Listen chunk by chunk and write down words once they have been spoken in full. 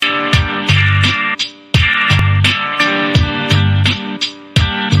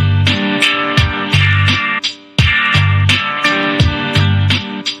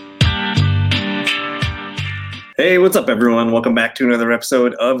What's up, everyone? Welcome back to another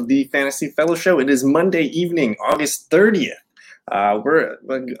episode of the Fantasy Fellow Show. It is Monday evening, August 30th.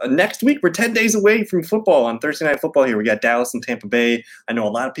 Next week, we're 10 days away from football on Thursday Night Football here. We got Dallas and Tampa Bay. I know a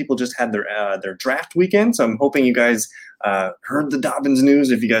lot of people just had their draft weekend, so I'm hoping you guys heard the Dobbins news.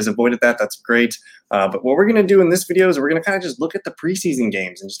 If you guys avoided that, that's great. But what we're going to do in this video is we're going to kind of just look at the preseason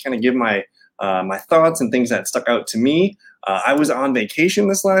games and just kind of give my thoughts and things that stuck out to me. I was on vacation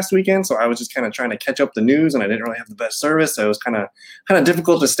this last weekend, so I was just kind of trying to catch up the news, and I didn't really have the best service, so it was kind of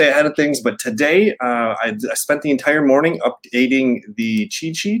difficult to stay ahead of things. But today, I spent the entire morning updating the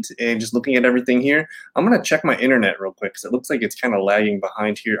cheat sheet and just looking at everything here. I'm going to check my internet real quick because it looks like it's kind of lagging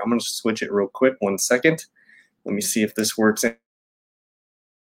behind here. I'm going to switch it real quick. 1 second. Let me see if this works.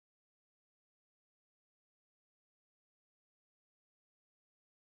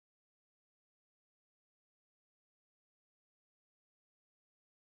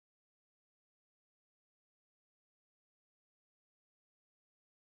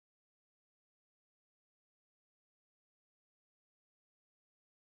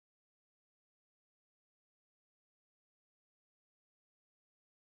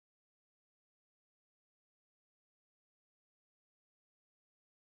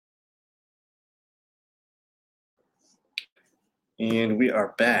 And we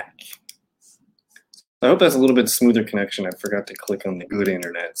are back. I hope that's a little bit smoother connection. I forgot to click on the good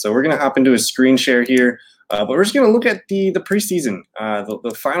internet. So we're going to hop into a screen share here. But we're just going to look at the preseason,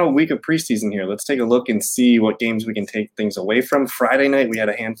 the final week of preseason here. Let's take a look and see what games we can take things away from. Friday night, we had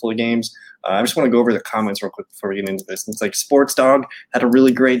a handful of games. I just want to go over the comments real quick before we get into this. It's like Sports Dog had a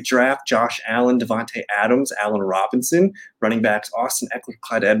really great draft. Josh Allen, Devontae Adams, Allen Robinson, running backs Austin Eckler,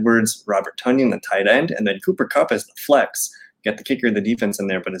 Clyde Edwards, Robert Tonyan, the tight end, and then Cooper Kupp as the flex. Got the kicker of the defense in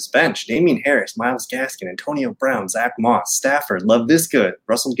there, but his bench, Damian Harris, Myles Gaskin, Antonio Brown, Zach Moss, Stafford, love this good,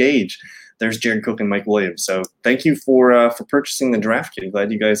 Russell Gage. There's Jared Cook and Mike Williams. So thank you for purchasing the draft kit.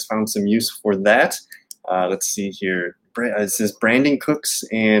 Glad you guys found some use for that. Let's see here. This is Brandon Cooks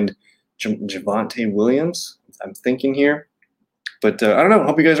and Javonte Williams, I'm thinking here. But I don't know.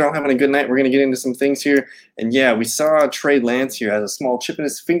 Hope you guys are all having a good night. We're going to get into some things here. And yeah, we saw Trey Lance here has a small chip in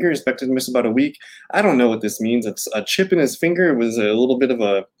his finger, expected to miss about a week. I don't know what this means. It's a chip in his finger. It was a little bit of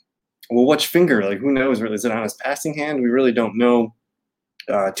a, well, which finger? Like, who knows? Is it on his passing hand? We really don't know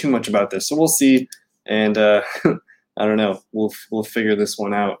too much about this. So we'll see. And I don't know. We'll figure this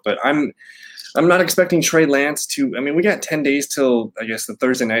one out. But I'm not expecting Trey Lance to – I mean, we got 10 days till, I guess, the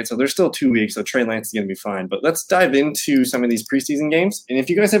Thursday night, so there's still 2 weeks, so Trey Lance is going to be fine. But let's dive into some of these preseason games. And if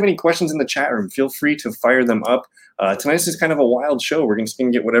you guys have any questions in the chat room, feel free to fire them up. Tonight's just kind of a wild show. We're just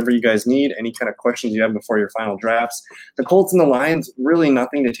going to get whatever you guys need, any kind of questions you have before your final drafts. The Colts and the Lions, really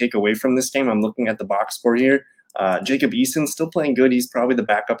nothing to take away from this game. I'm looking at the box score here. Jacob Eason still playing good. He's probably the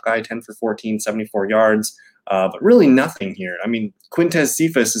backup guy, 10 for 14, 74 yards. But really nothing here. I mean, Quintez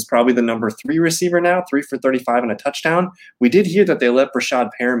Cephas is probably the number 3 receiver now, 3 for 35 and a touchdown. We did hear that they let Rashad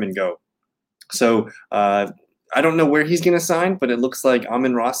Perriman go. So I don't know where he's going to sign, but it looks like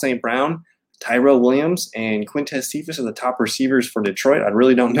Amon-Ra St. Brown, Tyrell Williams, and Quintez Cephas are the top receivers for Detroit. I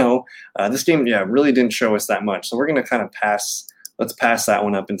really don't know. This game, really didn't show us that much. So we're going to kind of pass. Let's pass that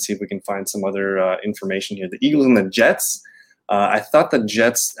one up and see if we can find some other information here. The Eagles and the Jets. I thought the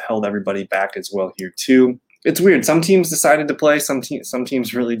Jets held everybody back as well here too. It's weird. Some teams decided to play. Some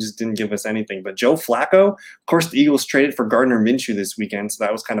teams really just didn't give us anything. But Joe Flacco, of course, the Eagles traded for Gardner Minshew this weekend, so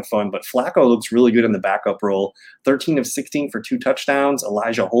that was kind of fun. But Flacco looks really good in the backup role. 13 of 16 for 2 touchdowns.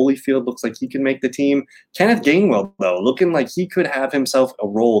 Elijah Holyfield looks like he can make the team. Kenneth Gainwell, though, looking like he could have himself a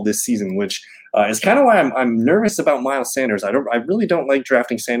role this season, which is kind of why I'm nervous about Miles Sanders. I really don't like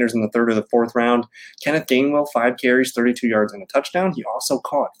drafting Sanders in the 3rd or the 4th round. Kenneth Gainwell, 5 carries, 32 yards, and a touchdown. He also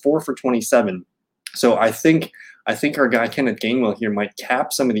caught 4 for 27. So I think our guy Kenneth Gainwell here might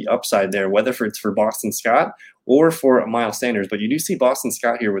cap some of the upside there, whether it's for Boston Scott or for Miles Sanders. But you do see Boston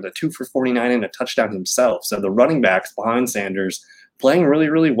Scott here with a 2 for 49 and a touchdown himself. So the running backs behind Sanders playing really,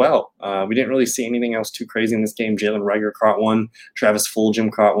 really well. We didn't really see anything else too crazy in this game. Jalen Reagor caught one. Travis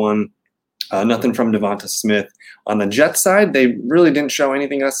Fulgham caught one. Nothing from Devonta Smith. On the Jets side, they really didn't show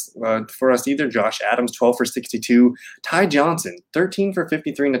anything for us either. Josh Adams, 12 for 62. Ty Johnson, 13 for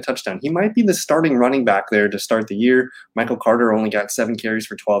 53 and a touchdown. He might be the starting running back there to start the year. Michael Carter only got 7 carries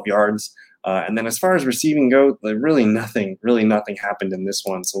for 12 yards. And then as far as receiving go, really nothing happened in this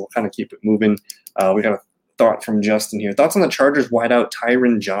one. So we'll kind of keep it moving. We got a thought from Justin here. Thoughts on the Chargers wideout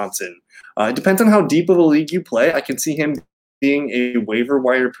Tyron Johnson? It depends on how deep of a league you play. I can see him being a waiver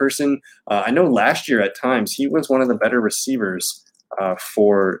wire person. I know last year at times he was one of the better receivers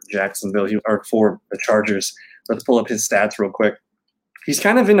for Jacksonville or for the Chargers. Let's pull up his stats real quick. He's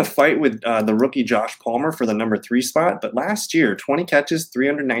kind of in a fight with the rookie Josh Palmer for the number 3 spot. But last year, 20 catches,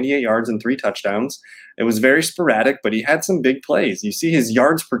 398 yards, and 3 touchdowns. It was very sporadic, but he had some big plays. You see his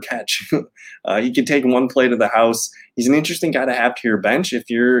yards per catch. He could take one play to the house. He's an interesting guy to have to your bench. If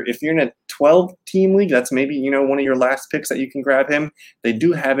you're in a 12-team league, that's maybe one of your last picks that you can grab him. They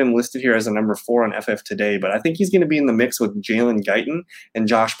do have him listed here as a number 4 on FF Today, but I think he's going to be in the mix with Jalen Guyton and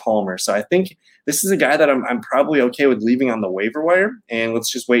Josh Palmer. So I think this is a guy that I'm probably okay with leaving on the waiver wire, and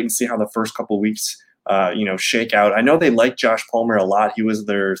let's just wait and see how the first couple weeks shake out. I know they like Josh Palmer a lot. He was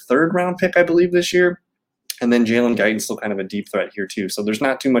their 3rd round pick, I believe, this year. And then Jalen Guyton's still kind of a deep threat here too. So there's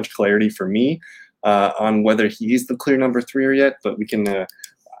not too much clarity for me on whether he's the clear number 3 yet, but we can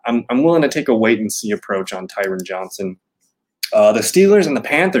I'm willing to take a wait and see approach on Tyron Johnson. The Steelers and the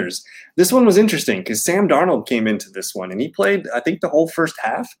Panthers. This one was interesting because Sam Darnold came into this one and he played, I think, the whole first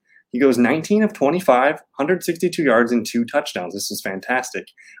half. He goes 19 of 25, 162 yards and 2 touchdowns. This is fantastic.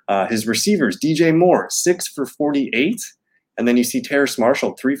 His receivers, DJ Moore, 6 for 48. And then you see Terrace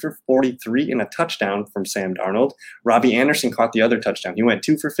Marshall, 3 for 43 and a touchdown from Sam Darnold. Robbie Anderson caught the other touchdown. He went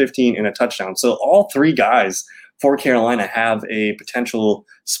 2 for 15 and a touchdown. So all 3 guys for Carolina have a potential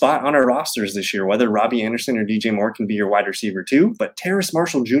spot on our rosters this year, whether Robbie Anderson or DJ Moore can be your wide receiver too. But Terrace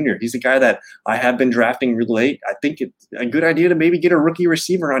Marshall Jr., he's a guy that I have been drafting really late. I think it's a good idea to maybe get a rookie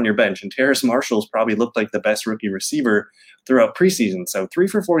receiver on your bench. And Terrace Marshall's probably looked like the best rookie receiver throughout preseason. So 3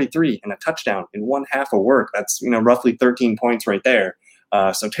 for 43 and a touchdown in 1 half of work. That's roughly 13 points right there.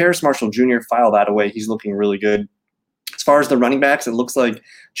 So Terrace Marshall Jr., file that away. He's looking really good. As far as the running backs, it looks like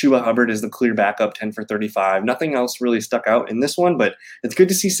Chuba Hubbard is the clear backup, 10 for 35. Nothing else really stuck out in this one, but it's good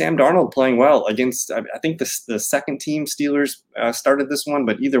to see Sam Darnold playing well against, I think, the second team Steelers started this one,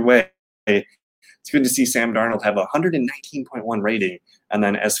 but either way, it's good to see Sam Darnold have a 119.1 rating. And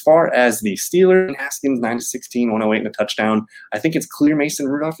then as far as the Steelers, Haskins, 9 to 16, 108 and a touchdown. I think it's clear Mason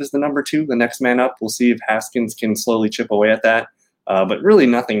Rudolph is the number 2, the next man up. We'll see if Haskins can slowly chip away at that. But really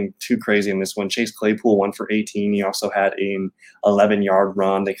nothing too crazy in this one. Chase Claypool, 1 for 18. He also had an 11-yard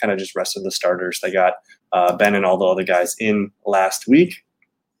run. They kind of just rested the starters. They got Ben and all the other guys in last week.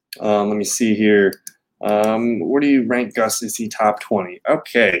 Let me see here. Where do you rank Gus? Is he top 20?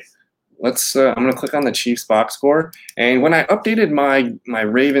 Okay. Let's. I'm going to click on the Chiefs box score. And when I updated my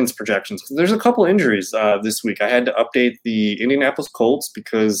Ravens projections, there's a couple injuries this week. I had to update the Indianapolis Colts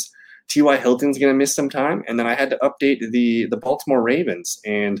because T.Y. Hilton's going to miss some time. And then I had to update the Baltimore Ravens.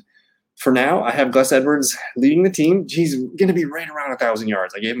 And for now, I have Gus Edwards leading the team. He's going to be right around 1,000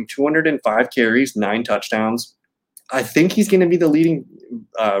 yards. I gave him 205 carries, 9 touchdowns. I think he's going to be the leading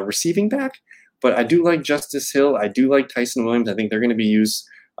receiving back. But I do like Justice Hill. I do like Tyson Williams. I think they're going to be used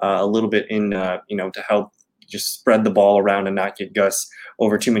a little bit in, to help just spread the ball around and not get Gus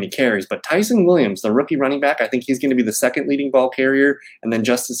over too many carries. But Tyson Williams, the rookie running back, I think he's going to be the second leading ball carrier. And then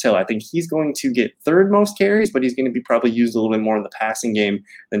Justice Hill, I think he's going to get 3rd most carries, but he's going to be probably used a little bit more in the passing game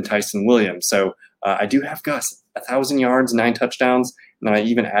than Tyson Williams. So I do have Gus, 1,000 yards, 9 touchdowns, and then I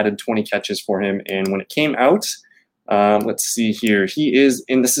even added 20 catches for him. And when it came out, let's see here, he is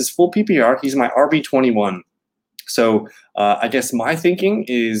in, this is full PPR, he's my RB21. So I guess my thinking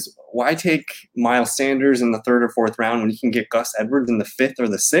is, why take Miles Sanders in the 3rd or 4th round when you can get Gus Edwards in the 5th or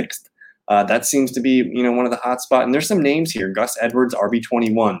the 6th? That seems to be, one of the hot spots. And there's some names here. Gus Edwards,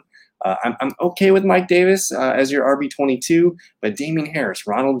 RB21. I'm okay with Mike Davis as your RB22, but Damian Harris,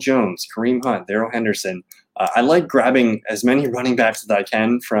 Ronald Jones, Kareem Hunt, Darrell Henderson. I like grabbing as many running backs as I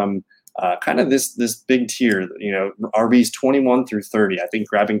can from kind of this big tier, RBs 21 through 30. I think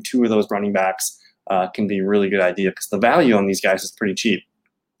grabbing 2 of those running backs can be a really good idea because the value on these guys is pretty cheap.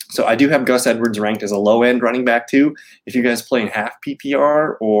 So I do have Gus Edwards ranked as a low-end running back too. If you guys play in half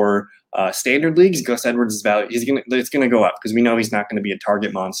PPR or standard leagues, Gus Edwards' value it's gonna go up because we know he's not going to be a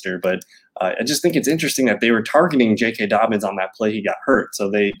target monster. But I just think it's interesting that they were targeting J.K. Dobbins on that play he got hurt. So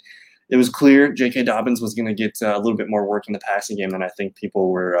it was clear J.K. Dobbins was going to get a little bit more work in the passing game than I think people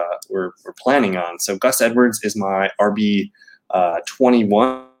were planning on. So Gus Edwards is my RB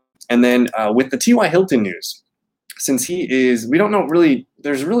 21. And then with the T.Y. Hilton news, since he is, we don't know really,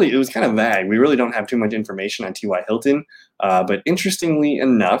 it was kind of vague. We really don't have too much information on T.Y. Hilton. But interestingly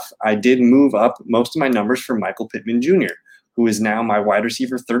enough, I did move up most of my numbers for Michael Pittman Jr., who is now my wide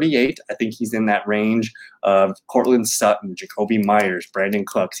receiver 38. I think he's in that range of Cortland Sutton, Jacoby Myers, Brandon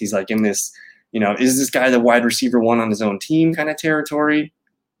Cooks. He's like in this, is this guy the wide receiver 1 on his own team kind of territory?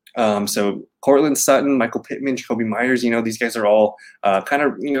 So Cortland Sutton, Michael Pittman, Jacoby Myers, these guys are all kind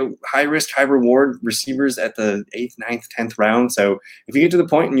of, high risk, high reward receivers at the 8th, 9th, 10th round. So if you get to the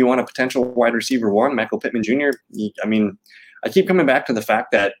point and you want a potential wide receiver 1, Michael Pittman Jr., I keep coming back to the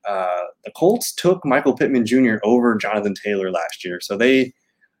fact that the Colts took Michael Pittman Jr. over Jonathan Taylor last year. So they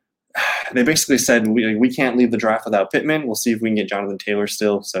basically said, we can't leave the draft without Pittman. We'll see if we can get Jonathan Taylor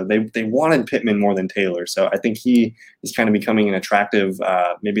still. So they wanted Pittman more than Taylor. So I think he is kind of becoming an attractive,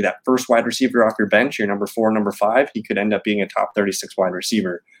 maybe that first wide receiver off your bench, your number 4, number 5. He could end up being a top 36 wide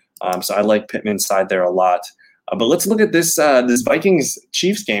receiver. So I like Pittman's side there a lot. But let's look at this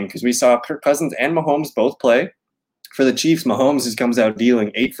Vikings-Chiefs game, because we saw Kirk Cousins and Mahomes both play. For the Chiefs, Mahomes comes out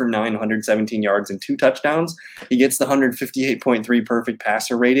dealing 8 for 9, 117 yards and 2 touchdowns. He gets the 158.3 perfect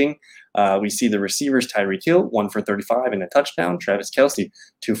passer rating. We see the receivers, Tyreek Hill, 1 for 35 and a touchdown. Travis Kelce,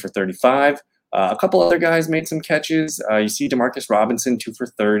 2 for 35. A couple other guys made some catches. You see Demarcus Robinson, 2 for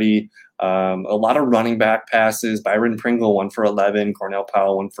 30. A lot of running back passes. Byron Pringle, 1 for 11. Cornell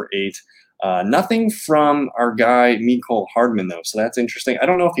Powell, 1 for 8. Nothing from our guy, Mecole Hardman, though. So that's interesting. I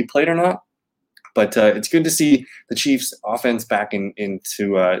don't know if he played or not. But it's good to see the Chiefs offense back into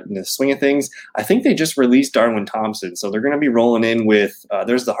the swing of things. I think they just released Darwin Thompson, so they're going to be rolling in with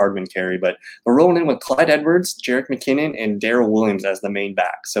there's the Hardman carry, but they're rolling in with Clyde Edwards, Jerick McKinnon, and Darrell Williams as the main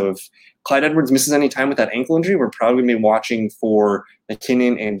back. So if Clyde Edwards misses any time with that ankle injury, we're probably going to be watching for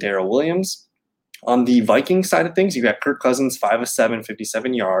McKinnon and Darrell Williams. On the Viking side of things, you got Kirk Cousins, 5 of 7,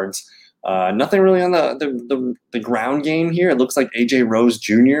 57 yards. Nothing really on the ground game here. It looks like A.J. Rose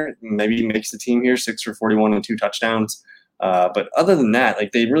Jr. maybe makes the team here, 6 for 41 and 2 touchdowns. But other than that,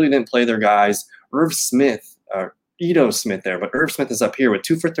 they really didn't play their guys. Ito Smith there, but Irv Smith is up here with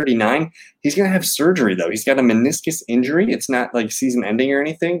 2 for 39. He's going to have surgery, though. He's got a meniscus injury. It's not like season ending or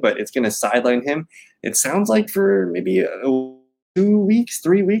anything, but it's going to sideline him. It sounds like for maybe 2 weeks,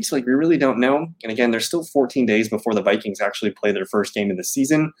 3 weeks, we really don't know. And again, there's still 14 days before the Vikings actually play their first game of the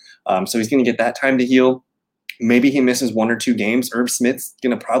season. So he's going to get that time to heal. Maybe he misses 1 or 2 games. Irv Smith's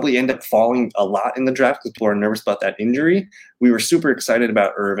going to probably end up falling a lot in the draft because people are nervous about that injury. We were super excited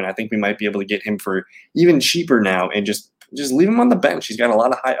about Irv, and I think we might be able to get him for even cheaper now and just leave him on the bench. He's got a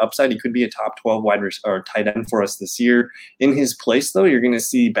lot of high upside. He could be a top 12 or tight end for us this year. In his place, though, you're going to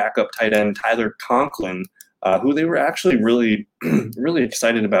see backup tight end Tyler Conklin, who they were actually really, really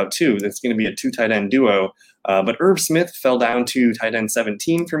excited about too. That's going to be a 2 tight end duo. But Irv Smith fell down to tight end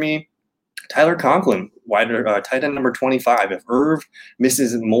 17 for me. Tyler Conklin, tight end number 25. If Irv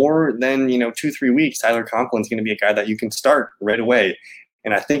misses more than 2-3 weeks, Tyler Conklin's going to be a guy that you can start right away.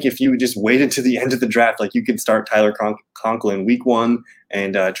 And I think if you just waited to the end of the draft, you could start Tyler Conklin week 1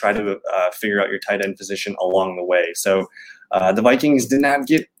 and try to figure out your tight end position along the way. So the Vikings did not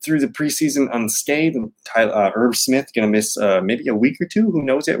get through the preseason unscathed. Irv Smith going to miss maybe a week or 2. Who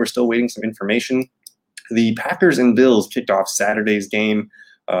knows yet? We're still waiting some information. The Packers and Bills kicked off Saturday's game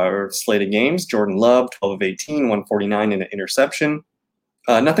or slate of games. Jordan Love, 12 of 18, 149 and an interception.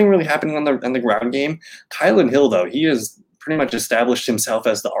 Nothing really happening on the ground game. Kylan Hill, though, he has pretty much established himself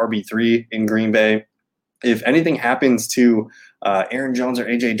as the RB3 in Green Bay. If anything happens to Aaron Jones or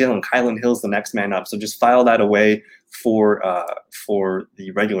A.J. Dillon, Kylan Hill's the next man up. So just file that away for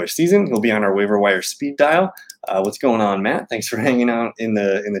the regular season. He'll be on our waiver wire speed dial. What's going on, Matt? Thanks for hanging out in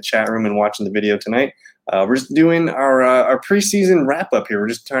the chat room and watching the video tonight. We're just doing our preseason wrap up here. We're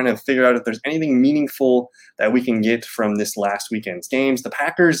just trying to figure out if there's anything meaningful that we can get from this last weekend's games. The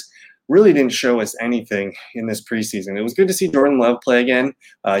Packers really didn't show us anything in this preseason. It was good to see Jordan Love play again.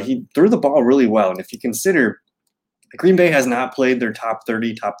 He threw the ball really well. And if you consider Green Bay has not played their top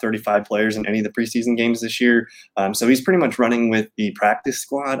 30, top 35 players in any of the preseason games this year. So he's pretty much running with the practice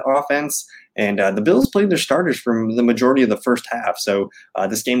squad offense. And the Bills played their starters for the majority of the first half. So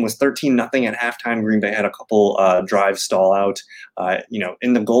this game was 13-0 at halftime. Green Bay had a couple drives stall out,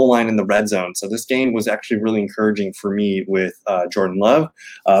 in the goal line in the red zone. So this game was actually really encouraging for me with Jordan Love.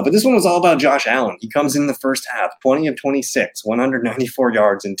 But this one was all about Josh Allen. He comes in the first half, 20 of 26, 194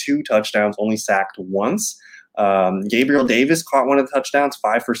 yards and 2 touchdowns, only sacked once. Gabriel Davis caught one of the touchdowns,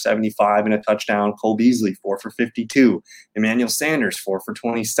 5 for 75 and a touchdown. Cole Beasley, 4 for 52. Emmanuel Sanders, 4 for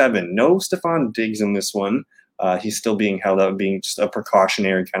 27. No Stephon Diggs in this one. He's still being held out, being just a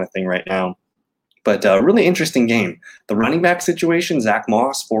precautionary kind of thing right now. But a really interesting game. The running back situation, Zach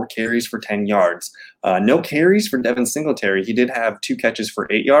Moss, 4 carries for 10 yards. No carries for Devin Singletary. He did have 2 catches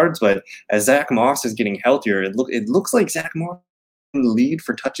for 8 yards, but as Zach Moss is getting healthier, it looks like Zach Moss in the lead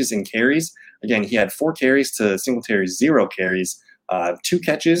for touches and carries. Again, he had 4 carries to Singletary's 0 carries, 2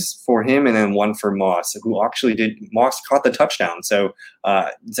 catches for him, and then 1 for Moss, who actually Moss caught the touchdown. So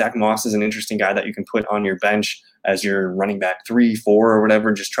Zach Moss is an interesting guy that you can put on your bench as your running back 3, 4, or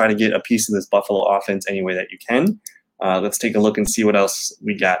whatever. Just try to get a piece of this Buffalo offense any way that you can. Let's take a look and see what else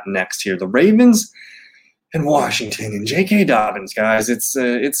we got next here. The Ravens and Washington and J.K. Dobbins, guys. It's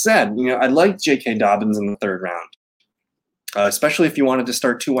sad. I liked J.K. Dobbins in the 3rd round. especially if you wanted to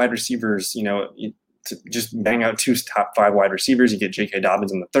start 2 wide receivers, to just bang out 2 top 5 wide receivers. You get J.K.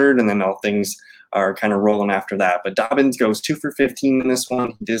 Dobbins in the third, and then all things are kind of rolling after that. But Dobbins goes 2 for 15 in this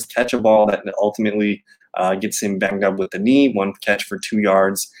one. He does catch a ball that ultimately gets him banged up with the knee, 1 catch for 2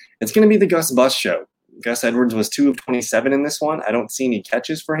 yards. It's going to be the Gus Bus show. Gus Edwards was 2 of 27 in this one. I don't see any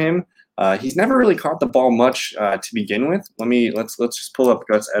catches for him. He's never really caught the ball much to begin with. Let's just pull up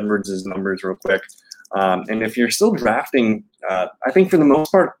Gus Edwards' numbers real quick. And if you're still drafting, I think for the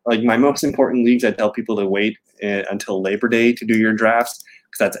most part, like my most important leagues, I tell people to wait until Labor Day to do your drafts,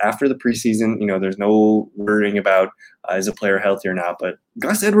 because that's after the preseason. There's no worrying about is a player healthy or not. But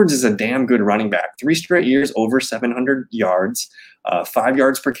Gus Edwards is a damn good running back. 3 straight years over 700 yards, 5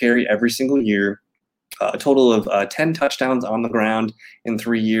 yards per carry every single year. A total of 10 touchdowns on the ground in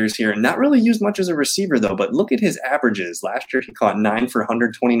 3 years here. Not really used much as a receiver, though, but look at his averages. Last year, he caught 9 for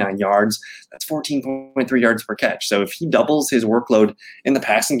 129 yards. That's 14.3 yards per catch. So if he doubles his workload in the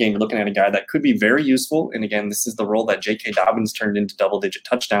passing game, you're looking at a guy that could be very useful. And again, this is the role that J.K. Dobbins turned into double-digit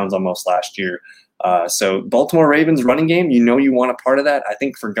touchdowns almost last year. So Baltimore Ravens running game, you want a part of that. I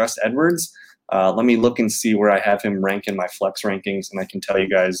think for Gus Edwards, let me look and see where I have him rank in my flex rankings, and I can tell you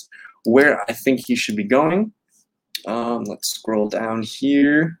guys where I think he should be going. Let's scroll down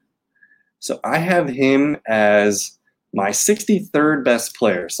here. So I have him as my 63rd best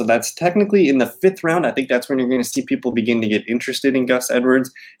player. So that's technically in the 5th round. I think that's when you're going to see people begin to get interested in Gus Edwards.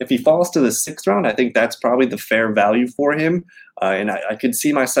 If he falls to the 6th round, I think that's probably the fair value for him. And I could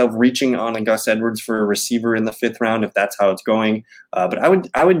see myself reaching on a Gus Edwards for a receiver in the 5th round if that's how it's going. But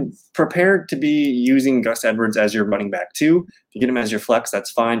I would prepare to be using Gus Edwards as your running back too. If you get him as your flex,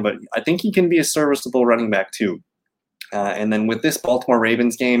 that's fine. But I think he can be a serviceable running back too. And then with this Baltimore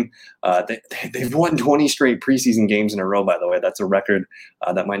Ravens game, they've won 20 straight preseason games in a row, by the way. That's a record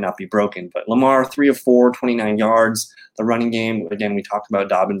that might not be broken. But Lamar, 3 of 4, 29 yards. The running game, again, we talked about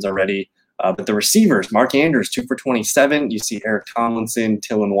Dobbins already. But the receivers, Mark Andrews, 2 for 27. You see Eric Tomlinson,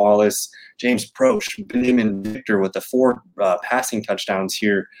 Tylan Wallace, James Proche, Benjamin Victor with the 4 passing touchdowns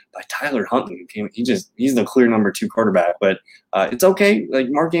here by Tyler Huntley. He's the clear number 2 quarterback. But it's okay. Like,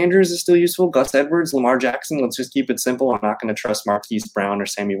 Mark Andrews is still useful. Gus Edwards, Lamar Jackson. Let's just keep it simple. I'm not going to trust Marquise Brown or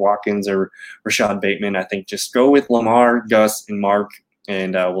Sammy Watkins or Rashad Bateman. I think just go with Lamar, Gus, and Mark,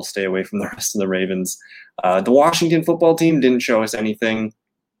 and we'll stay away from the rest of the Ravens. The Washington football team didn't show us anything.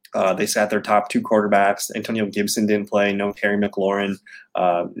 They sat their top 2 quarterbacks. Antonio Gibson didn't play. No Terry McLaurin.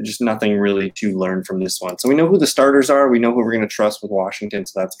 Just nothing really to learn from this one. So we know who the starters are. We know who we're going to trust with Washington.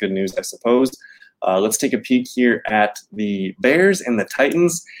 So that's good news, I suppose. Let's take a peek here at the Bears and the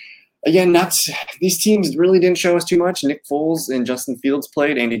Titans. Again, these teams really didn't show us too much. Nick Foles and Justin Fields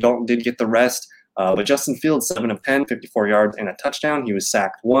played. Andy Dalton did get the rest. But Justin Fields, 7 of 10, 54 yards and a touchdown. He was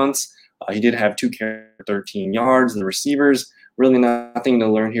sacked once. He did have 2 carries, 13 yards. The receivers, really nothing to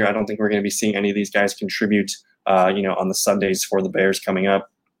learn here. I don't think we're going to be seeing any of these guys contribute, on the Sundays for the Bears coming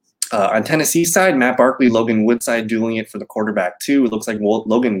up. On Tennessee side, Matt Barkley, Logan Woodside dueling it for the quarterback too. It looks like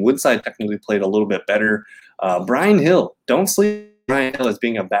Logan Woodside technically played a little bit better. Brian Hill, don't sleep Brian Hill as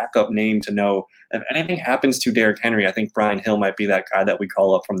being a backup name to know if anything happens to Derrick Henry. I think Brian Hill might be that guy that we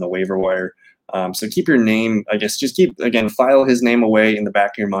call up from the waiver wire. So keep your name, file his name away in the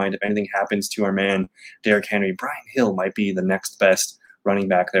back of your mind. If anything happens to our man, Derrick Henry, Brian Hill might be the next best running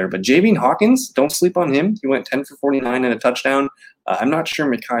back there. But Javian Hawkins, don't sleep on him. He went 10 for 49 and a touchdown. I'm not sure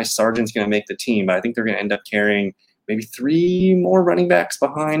Mekhi Sargent's going to make the team, but I think they're going to end up carrying maybe 3 more running backs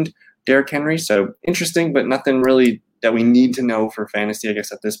behind Derrick Henry. So interesting, but nothing really that we need to know for fantasy, I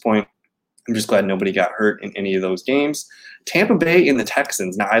guess, at this point. I'm just glad nobody got hurt in any of those games. Tampa Bay and the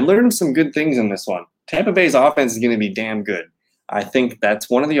Texans. Now, I learned some good things in this one. Tampa Bay's offense is going to be damn good. I think that's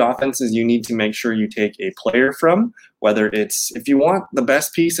one of the offenses you need to make sure you take a player from, whether it's, if you want the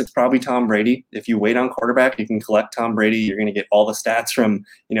best piece, it's probably Tom Brady. If you wait on quarterback, you can collect Tom Brady. You're going to get all the stats from,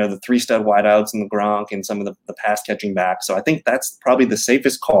 the 3 stud wideouts and the Gronk and some of the pass catching backs. So I think that's probably the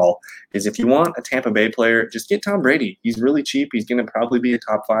safest call, is if you want a Tampa Bay player, just get Tom Brady. He's really cheap. He's going to probably be a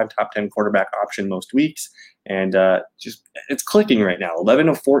top 5, top 10 quarterback option most weeks. And it's clicking right now. 11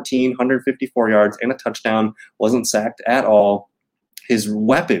 of 14, 154 yards and a touchdown. Wasn't sacked at all. His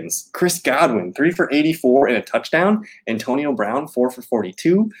weapons, Chris Godwin, 3 for 84 and a touchdown. Antonio Brown, 4 for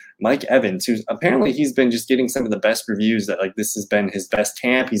 42. Mike Evans, who's apparently he's been just getting some of the best reviews that this has been his best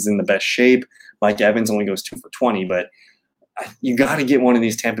camp. He's in the best shape. Mike Evans only goes 2 for 20, but you got to get one of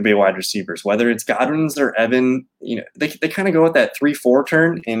these Tampa Bay wide receivers, whether it's Godwin's or Evan. They kind of go at that 3-4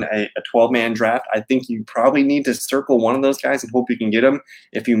 turn in a 12-man draft. I think you probably need to circle one of those guys and hope you can get them.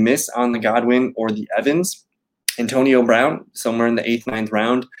 If you miss on the Godwin or the Evans, Antonio Brown, somewhere in the 8th, 9th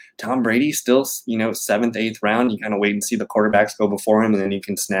round. Tom Brady, still, 7th, 8th round. You kind of wait and see the quarterbacks go before him, and then you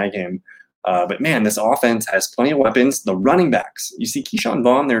can snag him. But man, this offense has plenty of weapons. The running backs, you see Keyshawn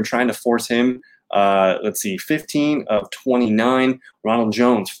Vaughn, they're trying to force him. 15 of 29. Ronald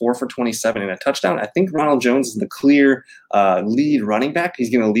Jones, 4 for 27 and a touchdown. I think Ronald Jones is the clear lead running back. He's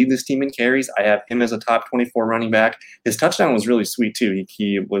going to lead this team in carries. I have him as a top 24 running back. His touchdown was really sweet too.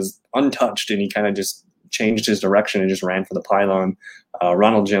 He was untouched, and he kind of just changed his direction and just ran for the pylon.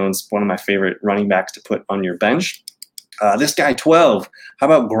 Ronald Jones, one of my favorite running backs to put on your bench. This guy, 12. How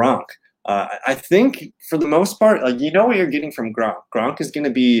about Gronk? I think for the most part, what you're getting from Gronk. Gronk is going to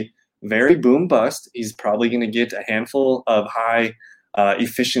be very boom bust. He's probably going to get a handful of high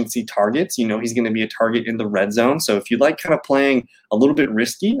efficiency targets. He's going to be a target in the red zone. So if you like kind of playing a little bit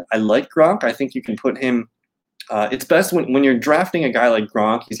risky, I like Gronk. I think you can put him. It's best when you're drafting a guy like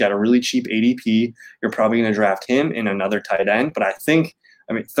Gronk. He's got a really cheap ADP. You're probably going to draft him in another tight end. But I think,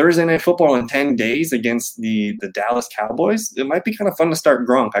 Thursday Night Football in 10 days against the Dallas Cowboys, it might be kind of fun to start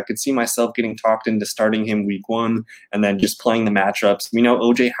Gronk. I could see myself getting talked into starting him week 1 and then just playing the matchups. We know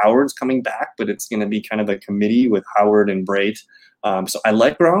O.J. Howard's coming back, but it's going to be kind of a committee with Howard and Brait. So I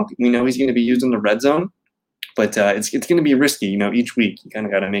like Gronk. We know he's going to be used in the red zone, but it's going to be risky. Each week you kind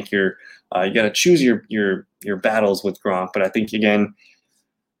of got to make you got to choose your battles with Gronk. But I think, again,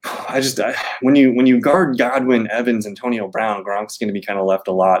 when you guard Godwin, Evans, Antonio Brown, Gronk's going to be kind of left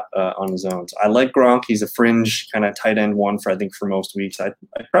a lot on his own. So I like Gronk. He's a fringe kind of tight end one for most weeks. I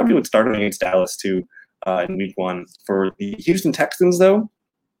probably would start him against Dallas too in week 1. For the Houston Texans though,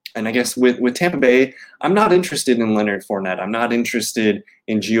 and I guess with Tampa Bay, I'm not interested in Leonard Fournette. I'm not interested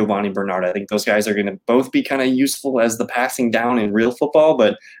in Giovanni Bernard. I think those guys are going to both be kind of useful as the passing down in real football.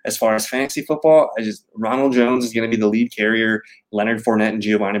 But as far as fantasy football, Ronald Jones is going to be the lead carrier. Leonard Fournette and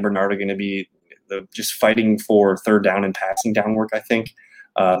Giovanni Bernard are going to be just fighting for third down and passing down work, I think.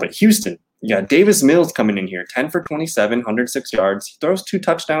 But Houston, you got Davis Mills coming in here, 10 for 27, 106 yards. He throws 2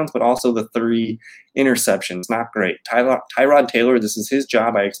 touchdowns, but also the 3 interceptions. Not great. Tyrod Taylor, this is his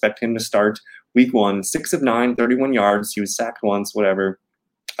job. I expect him to start week 1, 6 of 9, 31 yards. He was sacked once, whatever.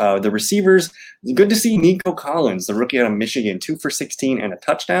 The receivers, good to see Nico Collins, the rookie out of Michigan, 2 for 16 and a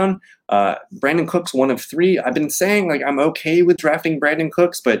touchdown. Brandon Cooks, 1 of 3. I've been saying, I'm okay with drafting Brandon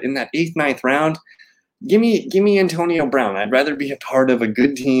Cooks, but in that 8th, 9th round, Give me Antonio Brown. I'd rather be a part of a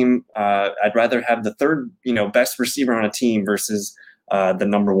good team. I'd rather have the third, best receiver on a team versus the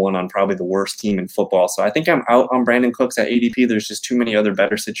number 1 on probably the worst team in football. So I think I'm out on Brandon Cooks at ADP. There's just too many other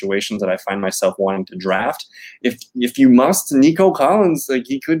better situations that I find myself wanting to draft. If you must, Nico Collins,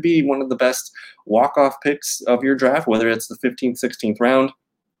 he could be one of the best walk-off picks of your draft, whether it's the 15th, 16th round.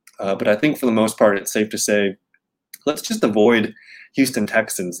 But I think for the most part, it's safe to say, let's just avoid Houston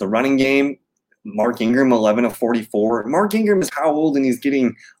Texans. The running game, Mark Ingram, 11 of 44. Mark Ingram is how old, and he's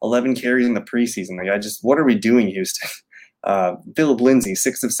getting 11 carries in the preseason? What are we doing, Houston? Philip Lindsay,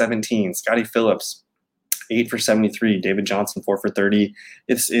 6 of 17. Scotty Phillips, 8 for 73. David Johnson, 4 for 30.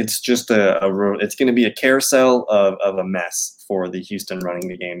 It's just it's going to be a carousel of a mess for the Houston running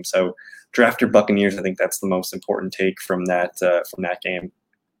the game. So draft your Buccaneers. I think that's the most important take from that game.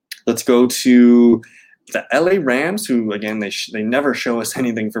 Let's go to the LA Rams, who, again, they never show us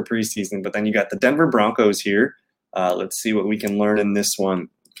anything for preseason, but then you got the Denver Broncos here. Let's see what we can learn in this one.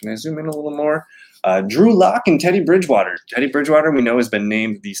 Can I zoom in a little more? Drew Lock and Teddy Bridgewater. Teddy Bridgewater, we know, has been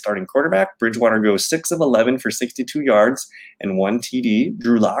named the starting quarterback. Bridgewater goes 6 of 11 for 62 yards and 1 TD.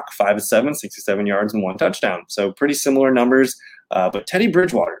 Drew Lock, 5 of 7, 67 yards and 1 touchdown. So pretty similar numbers. But Teddy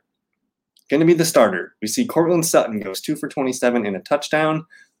Bridgewater, going to be the starter. We see Cortland Sutton goes 2 for 27 and a touchdown.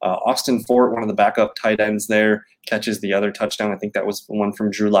 Austin Fort, one of the backup tight ends there, catches the other touchdown. I think that was one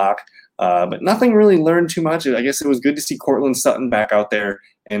from Drew Lock. But nothing really learned too much. I guess it was good to see Cortland Sutton back out there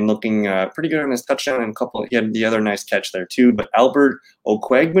and looking pretty good on his touchdown, and he had the other nice catch there too. But Albert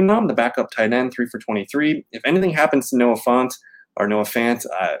Okwuegbunam, the backup tight end, 3 for 23. If anything happens to Noah Fant, we're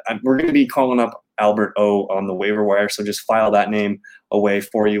going to be calling up Albert O on the waiver wire, so just file that name away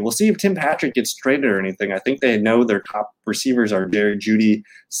for you. We'll see if Tim Patrick gets traded or anything. I think they know their top receivers are Jerry Jeudy,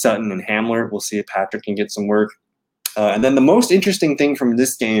 Sutton, and Hamler. We'll see if Patrick can get some work. And then the most interesting thing from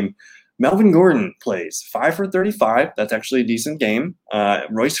this game, Melvin Gordon plays 5 for 35. That's actually a decent game.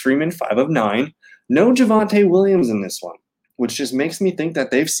 Royce Freeman, 5 of 9. No Javonte Williams in this one, which just makes me think that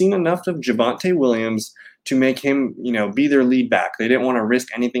they've seen enough of Javonte Williams to make him, be their lead back. They didn't want to risk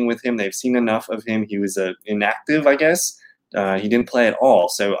anything with him. They've seen enough of him. He was inactive, I guess. He didn't play at all.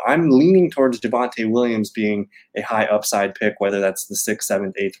 So I'm leaning towards Javonte Williams being a high upside pick, whether that's the 6th,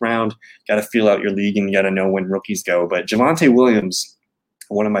 7th, 8th round. Got to feel out your league, and you got to know when rookies go. But Javonte Williams,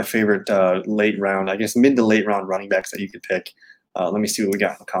 one of my favorite late round, I guess mid to late round running backs that you could pick. Let me see what we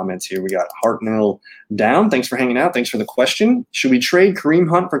got in the comments here. We got Hartnell Down. Thanks for hanging out. Thanks for the question. Should we trade Kareem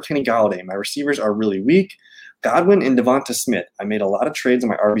Hunt for Kenny Galladay? My receivers are really weak. Godwin and Devonta Smith. I made a lot of trades,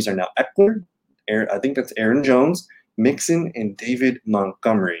 and my RBs are now Eckler. I think that's Aaron Jones, Mixon, and David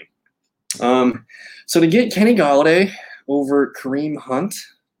Montgomery. So to get Kenny Galladay over Kareem Hunt,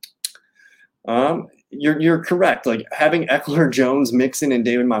 you're correct. Like having Eckler, Jones, Mixon, and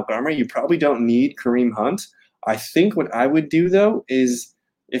David Montgomery, you probably don't need Kareem Hunt. I think what I would do though is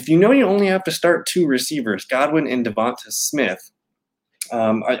if you know you only have to start 2 receivers, Godwin and Devonta Smith,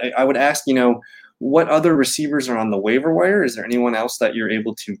 I would ask, what other receivers are on the waiver wire? Is there anyone else that you're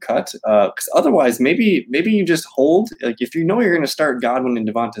able to cut? Because otherwise, maybe you just hold. Like if you know you're going to start Godwin and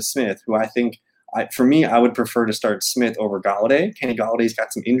Devonta Smith, who I think, for me, I would prefer to start Smith over Galladay. Kenny Galladay's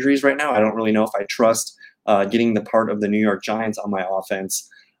got some injuries right now. I don't really know if I trust getting the part of the New York Giants on my offense.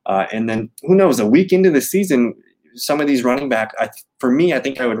 And then who knows? A week into the season, some of these running backs, for me, I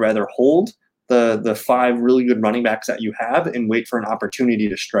think I would rather hold the 5 really good running backs that you have and wait for an opportunity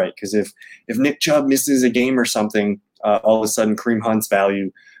to strike. Because if Nick Chubb misses a game or something, all of a sudden Kareem Hunt's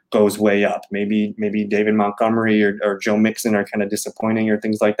value goes way up. Maybe David Montgomery or Joe Mixon are kind of disappointing or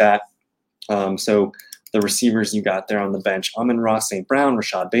things like that. So the receivers you got there on the bench, Amon-Ra St. Brown,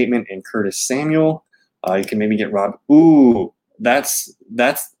 Rashad Bateman, and Curtis Samuel. You can maybe get Rob. Ooh, that's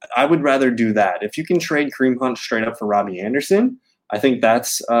I would rather do that. If you can trade Kareem Hunt straight up for Robbie Anderson, I think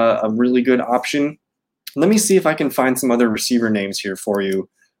that's a really good option. Let me see if I can find some other receiver names here for you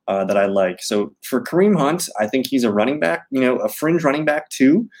that I like. So for Kareem Hunt, I think he's a running back, a fringe running back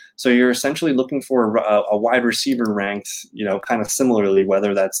too. So you're essentially looking for a wide receiver ranked, kind of similarly,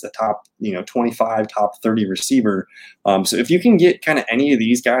 whether that's the top, 25, top 30 receiver. So if you can get kind of any of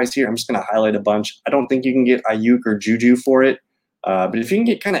these guys here, I'm just going to highlight a bunch. I don't think you can get Ayuk or Juju for it. But if you can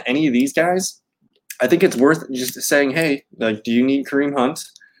get kind of any of these guys, I think it's worth just saying, hey, like, do you need Kareem Hunt?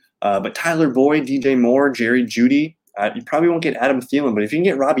 But Tyler Boyd, DJ Moore, Jerry Jeudy, you probably won't get Adam Thielen. But if you can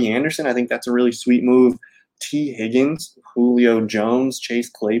get Robbie Anderson, I think that's a really sweet move. T. Higgins, Julio Jones,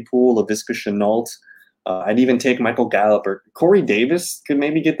 Chase Claypool, Laviska Shenault. I'd even take Michael Gallup or Corey Davis could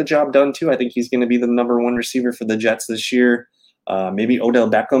maybe get the job done too. I think he's going to be the #1 receiver for the Jets this year. Maybe Odell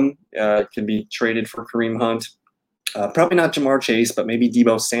Beckham could be traded for Kareem Hunt. Probably not Jamar Chase, but maybe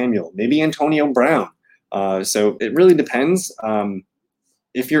Deebo Samuel, maybe Antonio Brown. So it really depends.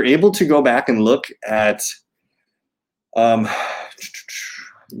 If you're able to go back and look at, you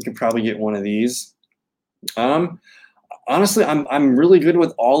could probably get one of these. Honestly, I'm really good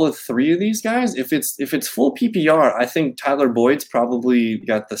with all of 3 of these guys. If it's full PPR, I think Tyler Boyd's probably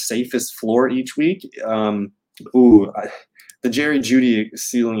got the safest floor each week. The Jerry Jeudy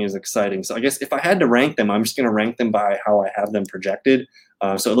ceiling is exciting. So I guess if I had to rank them, I'm just going to rank them by how I have them projected.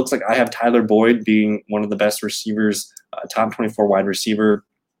 So it looks like I have Tyler Boyd being one of the best receivers, top 24 wide receiver.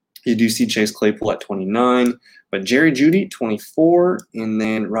 You do see Chase Claypool at 29, but Jerry Jeudy 24, and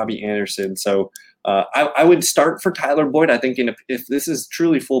then Robbie Anderson. So I would start for Tyler Boyd. I think if this is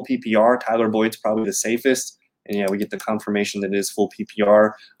truly full PPR, Tyler Boyd's probably the safest. And yeah, we get the confirmation that it is full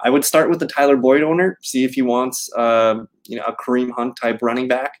PPR. I would start with the Tyler Boyd owner, see if he wants a Kareem Hunt type running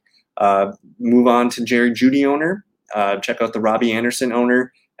back. Move on to Jerry Jeudy owner. Check out the Robbie Anderson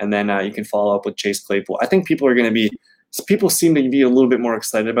owner, and then you can follow up with Chase Claypool. I think people seem to be a little bit more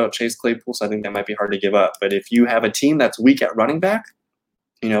excited about Chase Claypool, so I think that might be hard to give up. But if you have a team that's weak at running back,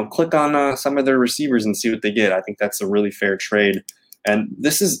 click on some of their receivers and see what they get. I think that's a really fair trade. And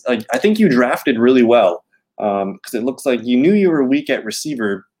this is I think you drafted really well. Because it looks like you knew you were weak at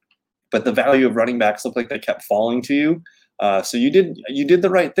receiver, but the value of running backs looked like they kept falling to you. So you did the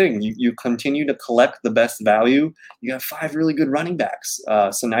right thing. You continue to collect the best value. You got 5 really good running backs.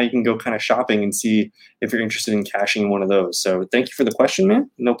 So now you can go kind of shopping and see if you're interested in cashing one of those. So thank you for the question,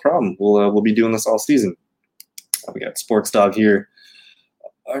 man. No problem. We'll be doing this all season. We got Sports Dog here.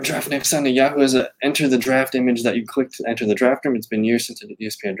 Our draft next Sunday. Yahoo has enter the draft image that you clicked to enter the draft room. It's been years since the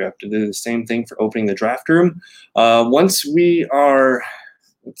ESPN draft. Do the same thing for opening the draft room. Once we are,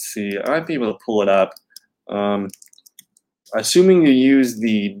 let's see, I might be able to pull it up. Assuming you use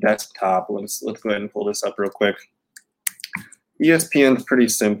the desktop, let's go ahead and pull this up real quick. ESPN's pretty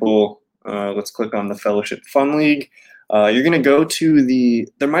simple. Let's click on the Fellowship Fun League. You're going to go to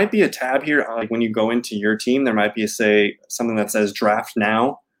there might be a tab here, like when you go into your team, there might be something that says draft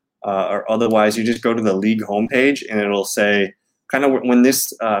now, or otherwise you just go to the league homepage and it'll say, kind of when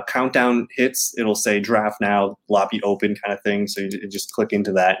this countdown hits, it'll say draft now, lobby open kind of thing. So you just click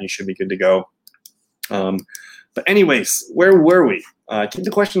into that and you should be good to go. But anyways, where were we? Keep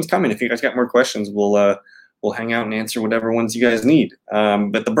the questions coming. If you guys got more questions, we'll we'll hang out and answer whatever ones you guys need.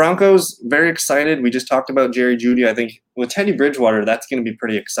 But the Broncos, very excited. We just talked about Jerry Jeudy. I think with Teddy Bridgewater, that's going to be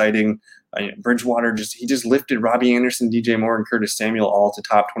pretty exciting. Bridgewater just lifted Robbie Anderson, DJ Moore, and Curtis Samuel all to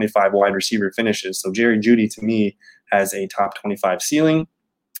top 25 wide receiver finishes. So Jerry Jeudy, to me, has a top 25 ceiling.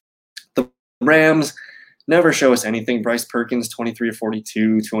 The Rams never show us anything. Bryce Perkins, 23 of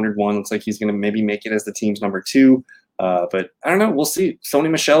 42, 201. Looks like he's going to maybe make it as the team's number 2. But I don't know. We'll see. Sony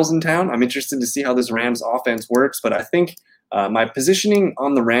Michel's in town. I'm interested to see how this Rams offense works. But I think my positioning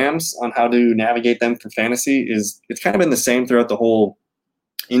on the Rams on how to navigate them for fantasy it's kind of been the same throughout the whole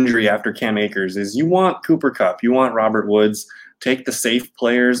injury after Cam Akers. Is you want Cooper Kupp, you want Robert Woods. Take the safe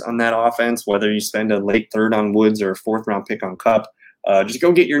players on that offense, whether you spend a late third on Woods or a 4th round pick on Kupp. Just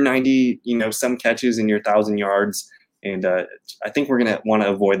go get your 90, some catches and your 1,000 yards. And I think we're going to want to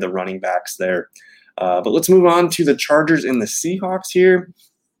avoid the running backs there. But let's move on to the Chargers and the Seahawks here.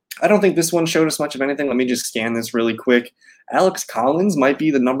 I don't think this one showed us much of anything. Let me just scan this really quick. Alex Collins might be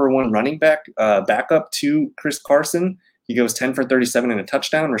the number 1 running back backup to Chris Carson. He goes 10 for 37 and a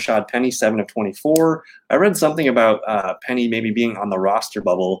touchdown. Rashad Penny, 7 of 24. I read something about Penny maybe being on the roster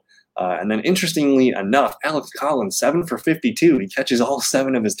bubble. And then interestingly enough, Alex Collins, 7 for 52. He catches all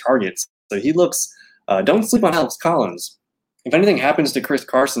 7 of his targets. So he looks don't sleep on Alex Collins. If anything happens to Chris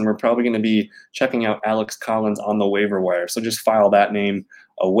Carson, we're probably going to be checking out Alex Collins on the waiver wire. So just file that name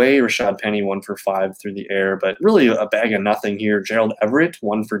away. Rashad Penny, 1 for 5 through the air, but really a bag of nothing here. Gerald Everett,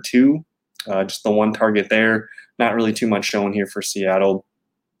 1 for 2. Just the 1 target there. Not really too much shown here for Seattle.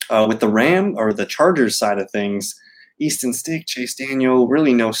 With the Chargers side of things, Easton Stick, Chase Daniel,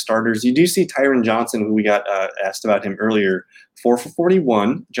 really no starters. You do see Tyron Johnson, who we got asked about him earlier, 4 for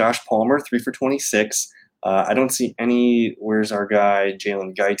 41. Josh Palmer, 3 for 26. I don't see any. Where's our guy,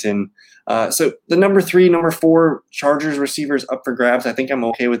 Jalen Guyton? So the number 3, number 4 Chargers receivers up for grabs. I think I'm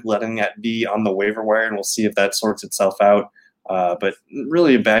okay with letting that be on the waiver wire, and we'll see if that sorts itself out. But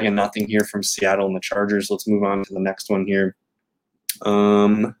really a bag of nothing here from Seattle and the Chargers. Let's move on to the next one here.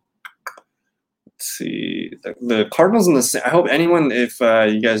 Let's see. The Cardinals and I hope anyone, if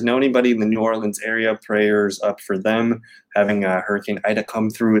you guys know anybody in the New Orleans area, prayers up for them having Hurricane Ida come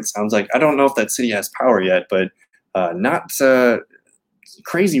through. It sounds like, I don't know if that city has power yet, but not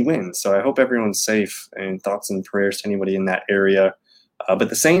crazy winds. So I hope everyone's safe, and thoughts and prayers to anybody in that area. But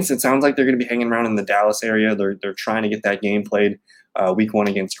the Saints, it sounds like they're going to be hanging around in the Dallas area. They're trying to get that game played week 1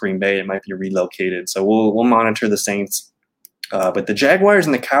 against Green Bay. It might be relocated. So we'll monitor the Saints. But the Jaguars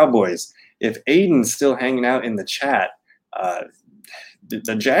and the Cowboys, if Aiden's still hanging out in the chat,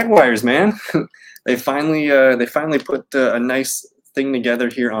 the Jaguars, man, they finally put a nice thing together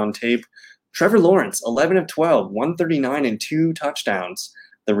here on tape. Trevor Lawrence, 11 of 12, 139 and 2 touchdowns.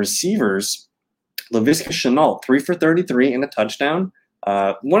 The receivers, Laviska Shenault, 3 for 33 and a touchdown.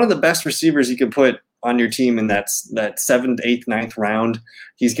 One of the best receivers you could put on your team in that 7th, 8th, 9th round.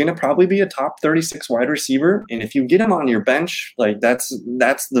 He's going to probably be a top 36 wide receiver. And if you get him on your bench, like that's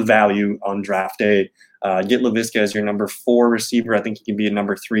the value on draft day. Get Laviska as your number 4 receiver. I think he can be a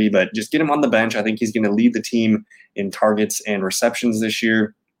number 3, but just get him on the bench. I think he's going to lead the team in targets and receptions this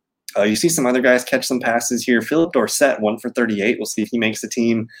year. You see some other guys catch some passes here. Philip Dorsett, 1 for 38. We'll see if he makes the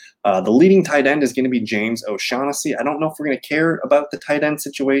team. The leading tight end is going to be James O'Shaughnessy. I don't know if we're going to care about the tight end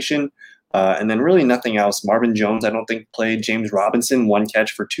situation. And then really nothing else. Marvin Jones, I don't think played. James Robinson, 1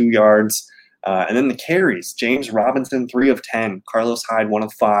 catch for 2 yards. And then the carries. James Robinson, 3 of 10. Carlos Hyde, 1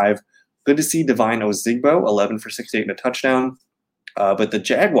 of 5. Good to see Divine Ozigbo, 11 for 68 and a touchdown. But the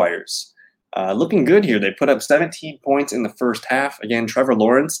Jaguars, looking good here. They put up 17 points in the first half. Again, Trevor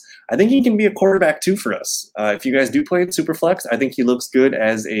Lawrence, I think he can be a quarterback too for us. If you guys do play in Superflex, I think he looks good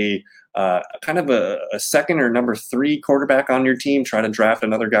as a kind of a second or number 3 quarterback on your team. Try to draft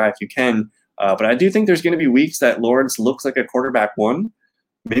another guy if you can. But I do think there's going to be weeks that Lawrence looks like a quarterback 1.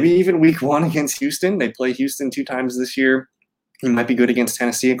 Maybe even week 1 against Houston. They play Houston 2 times this year. He might be good against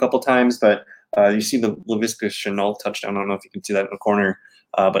Tennessee a couple times, but you see the Laviska Shenault touchdown. I don't know if you can see that in the corner.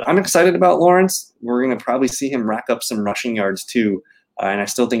 But I'm excited about Lawrence. We're going to probably see him rack up some rushing yards too. And I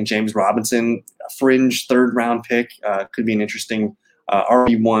still think James Robinson, a fringe 3rd round pick, could be an interesting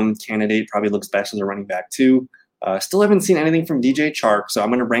RB1 candidate. Probably looks best as a running back too. Still haven't seen anything from DJ Chark, so I'm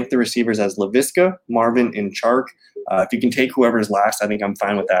going to rank the receivers as Laviska, Marvin, and Chark. If you can take whoever's last, I think I'm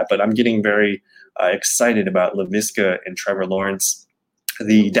fine with that. But I'm getting very excited about Laviska and Trevor Lawrence.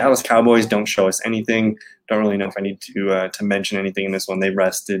 The Dallas Cowboys don't show us anything. Don't really know if I need to mention anything in this one. They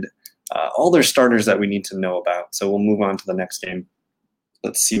rested all their starters that we need to know about. So we'll move on to the next game.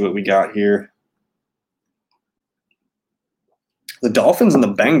 Let's see what we got here. The Dolphins and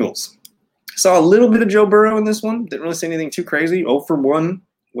the Bengals. Saw a little bit of Joe Burrow in this one. Didn't really say anything too crazy. 0 for 1,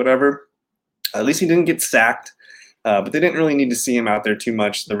 whatever. At least he didn't get sacked, but they didn't really need to see him out there too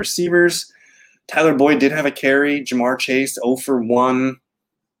much. The receivers, Tyler Boyd did have a carry. Jamar Chase 0 for 1.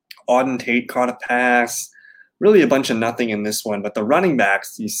 Auden Tate caught a pass. Really a bunch of nothing in this one. But the running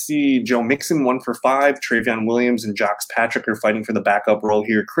backs, you see Joe Mixon 1 for 5. Travion Williams and Jox Patrick are fighting for the backup role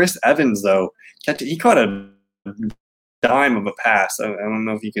here. Chris Evans, though, he caught a dime of a pass. I don't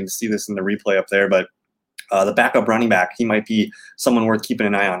know if you can see this in the replay up there, but the backup running back, he might be someone worth keeping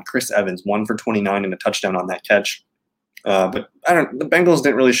an eye on. Chris Evans, 1 for 29 and a touchdown on that catch. But the Bengals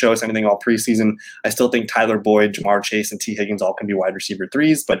didn't really show us anything all preseason. I still think Tyler Boyd, Jamar Chase, and T. Higgins all can be wide receiver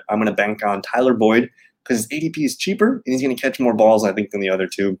 3s, but I'm going to bank on Tyler Boyd because his ADP is cheaper and he's going to catch more balls, I think, than the other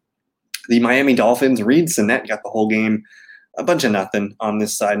two. The Miami Dolphins, Reed Sinnett got the whole game. A bunch of nothing on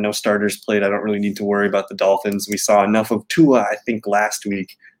this side. No starters played. I don't really need to worry about the Dolphins. We saw enough of Tua, I think, last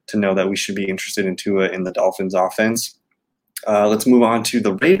week to know that we should be interested in Tua in the Dolphins offense. Let's move on to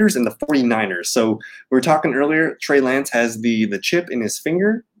the Raiders and the 49ers. So we were talking earlier, Trey Lance has the chip in his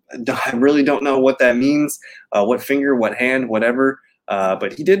finger. I really don't know what that means, what finger, what hand, whatever.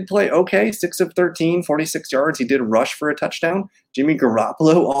 But he did play okay, 6 of 13, 46 yards. He did rush for a touchdown. Jimmy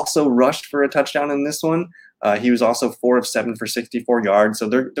Garoppolo also rushed for a touchdown in this one. He was also 4 of 7 for 64 yards. So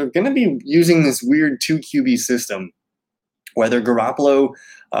they're going to be using this weird 2 QB system, whether Garoppolo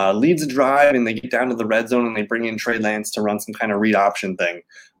leads a drive and they get down to the red zone and they bring in Trey Lance to run some kind of read option thing.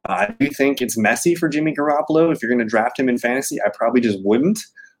 I do think it's messy for Jimmy Garoppolo. If you're going to draft him in fantasy, I probably just wouldn't.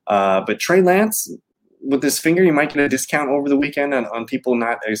 But Trey Lance, with his finger, you might get a discount over the weekend on people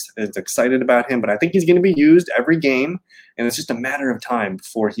not as excited about him. But I think he's going to be used every game, and it's just a matter of time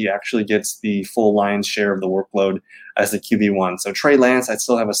before he actually gets the full lion's share of the workload as the QB1. So Trey Lance, I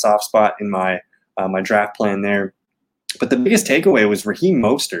still have a soft spot in my draft plan there. But the biggest takeaway was Raheem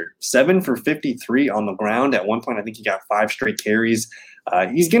Mostert, 7 for 53 on the ground. At one point, I think he got 5 straight carries.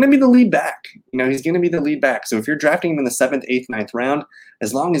 He's going to be the lead back. He's going to be the lead back. So if you're drafting him in the 7th, 8th, 9th round,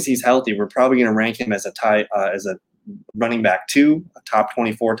 as long as he's healthy, we're probably going to rank him as a running back 2, a top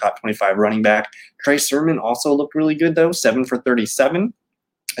 24, top 25 running back. Trey Sermon also looked really good, though, 7 for 37.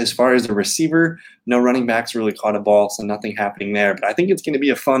 As far as the receiver, no running backs really caught a ball, so nothing happening there. But I think it's going to be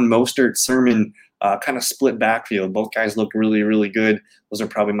a fun Mostert Sermon kind of split backfield. Both guys look really, really good. Those are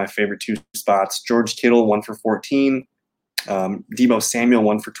probably my favorite 2 spots. George Kittle, 1 for 14. Deebo Samuel,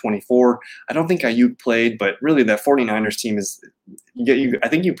 1 for 24. I don't think Ayuk played, but really that 49ers team is I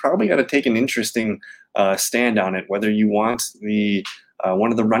think you probably got to take an interesting stand on it, whether you want the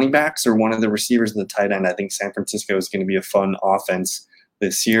one of the running backs or one of the receivers and the tight end. I think San Francisco is going to be a fun offense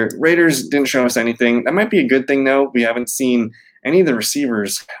this year. Raiders didn't show us anything. That might be a good thing, though. We haven't seen any of the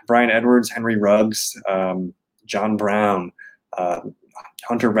receivers, Bryan Edwards, Henry Ruggs, John Brown,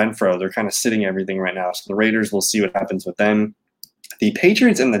 Hunter Renfrow. They're kind of sitting everything right now. So the Raiders, we'll see what happens with them. The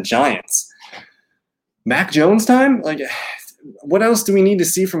Patriots and the Giants. Mac Jones time? What else do we need to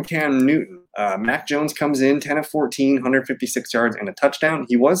see from Cam Newton? Mac Jones comes in 10 of 14, 156 yards and a touchdown.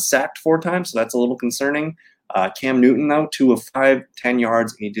 He was sacked 4 times, so that's a little concerning. Cam Newton, though, 2 of 5, 10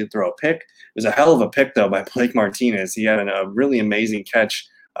 yards, and he did throw a pick. It was a hell of a pick, though, by Blake Martinez. He had a really amazing catch,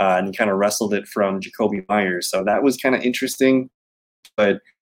 and he kind of wrestled it from Jacoby Myers. So that was kind of interesting. But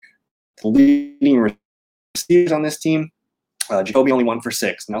the leading receivers on this team, Jacoby only 1 for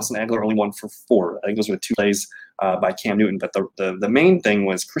 6. Nelson Aguilar only 1 for 4. I think those were 2 plays by Cam Newton. But the main thing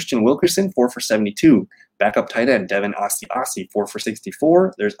was Christian Wilkerson, 4 for 72. Backup tight end, Devin Asiasi, 4 for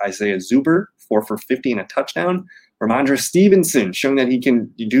 64. There's Isaiah Zuber, 4 for 50 and a touchdown. Ramondre Stevenson, showing that he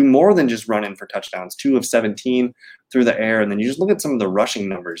can do more than just run in for touchdowns, 2 of 17 through the air. And then you just look at some of the rushing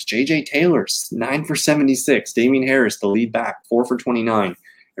numbers. J.J. Taylor, 9 for 76. Damian Harris, the lead back, 4 for 29.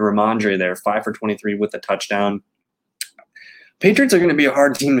 And Ramondre there, 5 for 23 with a touchdown. Patriots are going to be a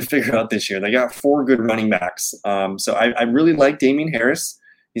hard team to figure out this year. They got 4 good running backs. So I really like Damian Harris.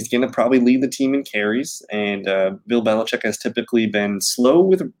 He's going to probably lead the team in carries, and Bill Belichick has typically been slow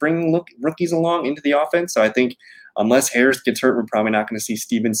with bringing rookies along into the offense. So I think unless Harris gets hurt, we're probably not going to see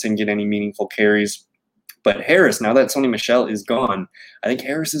Stevenson get any meaningful carries. But Harris, now that Sony Michel is gone, I think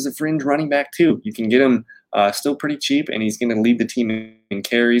Harris is a fringe running back too. You can get him still pretty cheap, and he's going to lead the team in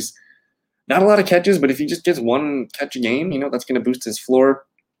carries. Not a lot of catches, but if he just gets 1 catch a game, that's going to boost his floor.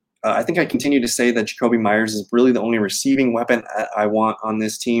 I think I continue to say that Jacoby Myers is really the only receiving weapon I want on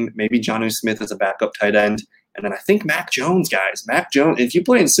this team. Maybe Jonnu Smith as a backup tight end. And then I think Mac Jones, guys. Mac Jones, if you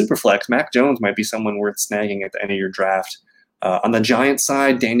play in Superflex, Mac Jones might be someone worth snagging at the end of your draft. On the Giants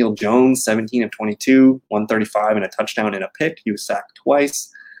side, Daniel Jones, 17 of 22, 135 and a touchdown and a pick. He was sacked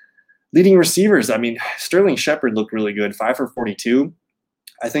twice. Leading receivers, Sterling Shepard looked really good, 5 for 42.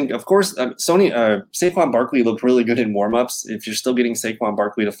 I think, of course, Saquon Barkley looked really good in warmups. If you're still getting Saquon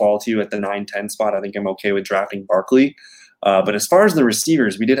Barkley to fall to you at the 9-10 spot, I think I'm okay with drafting Barkley. But as far as the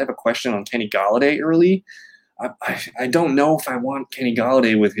receivers, we did have a question on Kenny Golladay early. I don't know if I want Kenny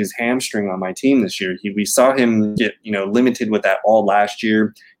Golladay with his hamstring on my team this year. We saw him get limited with that all last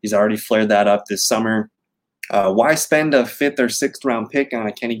year. He's already flared that up this summer. Why spend a 5th or 6th round pick on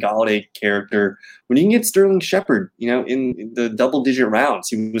a Kenny Golladay character when you can get Sterling Shepard, in the double-digit rounds?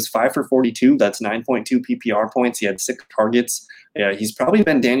 He was 5 for 42. That's 9.2 PPR points. He had 6 targets. Yeah, he's probably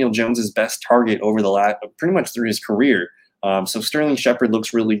been Daniel Jones's best target over the last, pretty much through his career. So Sterling Shepard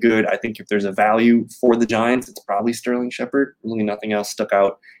looks really good. I think if there's a value for the Giants, it's probably Sterling Shepard. Really nothing else stuck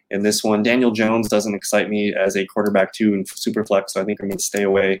out in this one. Daniel Jones doesn't excite me as a quarterback 2 in Superflex, so I think I'm going to stay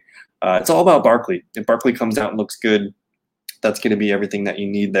away. It's all about Barkley. If Barkley comes out and looks good, that's going to be everything that you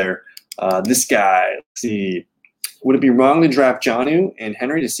need there. This guy, let's see. Would it be wrong to draft Jonnu and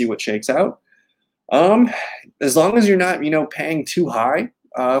Henry to see what shakes out? As long as you're not, paying too high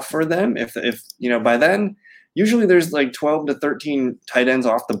for them. If by then, usually there's like 12 to 13 tight ends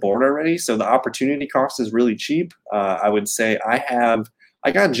off the board already, so the opportunity cost is really cheap. I would say I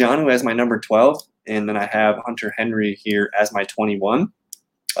got Jonnu as my number 12, and then I have Hunter Henry here as my 21.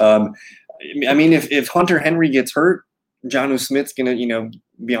 If Hunter Henry gets hurt, Jonnu Smith's going to,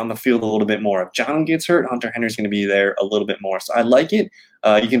 be on the field a little bit more. If Jonnu gets hurt, Hunter Henry's going to be there a little bit more. So I like it.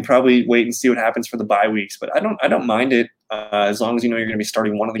 You can probably wait and see what happens for the bye weeks, but I don't mind it as long as you're going to be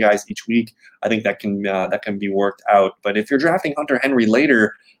starting one of the guys each week. I think that can be worked out. But if you're drafting Hunter Henry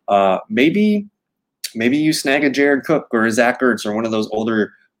later, maybe you snag a Jared Cook or a Zach Ertz or one of those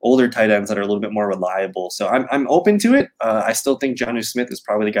older tight ends that are a little bit more reliable. So I'm open to it. I still think Jonnu Smith is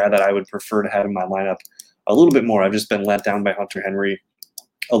probably the guy that I would prefer to have in my lineup a little bit more. I've just been let down by Hunter Henry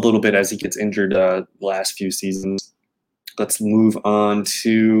a little bit as he gets injured the last few seasons. Let's move on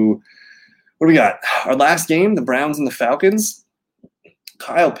to what do we got? Our last game, the Browns and the Falcons.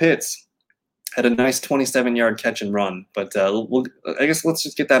 Kyle Pitts had a nice 27-yard catch and run, but I guess let's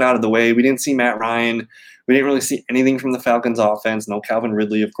just get that out of the way. We didn't see Matt Ryan. We didn't really see anything from the Falcons offense. No Calvin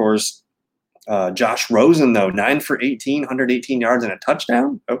Ridley, of course. Josh Rosen, though, 9 for 18, 118 yards and a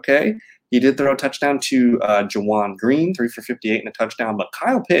touchdown. Okay. He did throw a touchdown to Jawan Green, 3 for 58 and a touchdown. But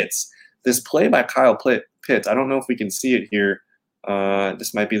Kyle Pitts, this play by Kyle Pitts, I don't know if we can see it here.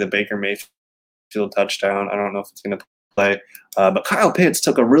 This might be the Baker Mayfield touchdown. I don't know if it's going to play. But Kyle Pitts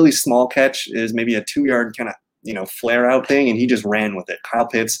took a really small catch, is maybe a 2-yard kind of flare out thing, and he just ran with it. Kyle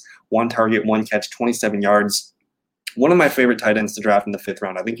Pitts, 1 target, 1 catch, 27 yards. One of my favorite tight ends to draft in the 5th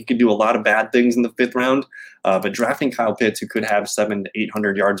round. I think you could do a lot of bad things in the 5th round, but drafting Kyle Pitts, who could have 700 to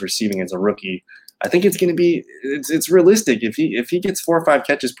 800 yards receiving as a rookie, I think it's going to be it's realistic. If he gets 4 or 5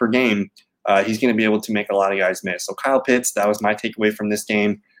 catches per game, he's going to be able to make a lot of guys miss. So Kyle Pitts, that was my takeaway from this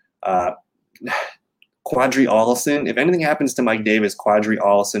game. Quadri Allison. If anything happens to Mike Davis, Quadri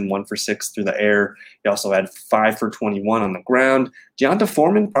Allison 1 for 6 through the air. He also had 5 for 21 on the ground. Deonta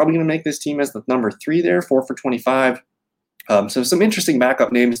Foreman probably going to make this team as the number 3 there, 4 for 25. So some interesting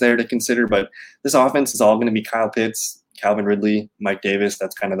backup names there to consider, but this offense is all going to be Kyle Pitts, Calvin Ridley, Mike Davis.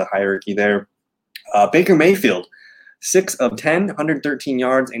 That's kind of the hierarchy there. Baker Mayfield, 6 of 10, 113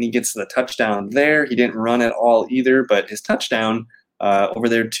 yards, and he gets the touchdown there. He didn't run at all either, but his touchdown over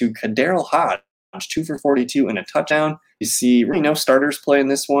there to Kadarrell Hodge, 2 for 42 and a touchdown. You see really no starters play in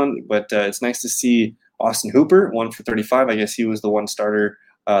this one, but it's nice to see Austin Hooper, 1 for 35. I guess he was the one starter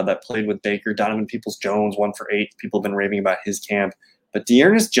that played with Baker. Donovan Peoples-Jones, 1 for 8. People have been raving about his camp. But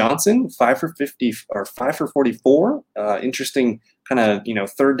Dearness Johnson, 5 for 50 or 5 for 44. Interesting kind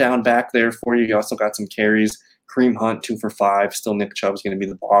of third down back there for you. You also got some carries. Kareem Hunt, 2 for 5. Still Nick Chubb's going to be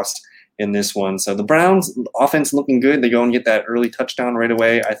the boss in this one. So the Browns offense looking good. They go and get that early touchdown right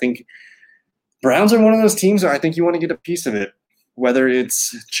away. I think Browns are one of those teams where I think you want to get a piece of it, whether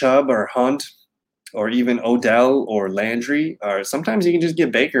it's Chubb or Hunt or even Odell or Landry, or sometimes you can just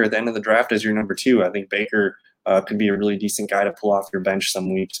get Baker at the end of the draft as your number 2. I think Baker could be a really decent guy to pull off your bench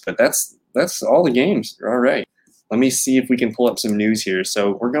some weeks, but that's all the games. All right. Let me see if we can pull up some news here.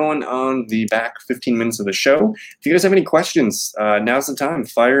 So we're going on the back 15 minutes of the show. If you guys have any questions, now's the time.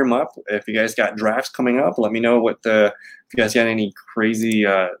 Fire them up. If you guys got drafts coming up, let me know if you guys got any crazy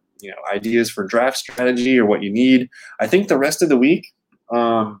ideas for draft strategy or what you need. I think the rest of the week,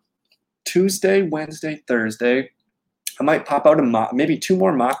 Tuesday, Wednesday, Thursday, I might pop out maybe 2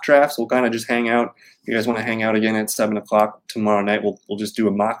 more mock drafts. We'll kind of just hang out. If you guys want to hang out again at 7 o'clock tomorrow night, we'll just do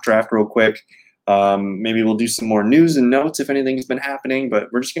a mock draft real quick. Maybe we'll do some more news and notes if anything's been happening,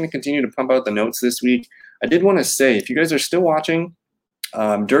 but we're just going to continue to pump out the notes this week. I did want to say, if you guys are still watching,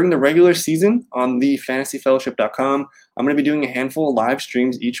 During the regular season on the fantasyfellowship.com, I'm going to be doing a handful of live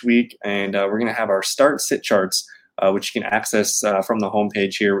streams each week, and we're going to have our start sit charts, which you can access from the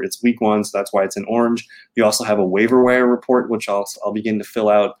homepage here. It's week 1, so that's why it's in orange. You also have a waiver wire report, which I'll begin to fill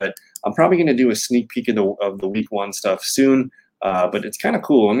out, but I'm probably going to do a sneak peek of the week 1 stuff soon, but it's kind of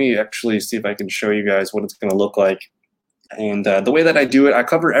cool. Let me actually see if I can show you guys what it's going to look like. And the way that I do it, I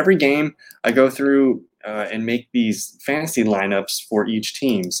cover every game. I go through and make these fantasy lineups for each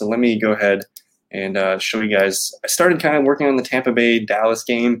team. So let me go ahead and show you guys. I started kind of working on the Tampa Bay Dallas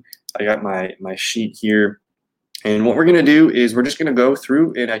game. I got my sheet here. And what we're going to do is we're just going to go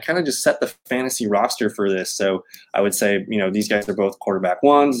through and I kind of just set the fantasy roster for this. So I would say, these guys are both quarterback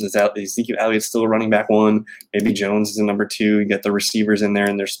 1s. Ezekiel Elliott's still a running back 1. Maybe Jones is a number 2. You get the receivers in there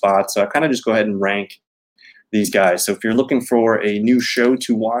in their spots. So I kind of just go ahead and rank these guys. So if you're looking for a new show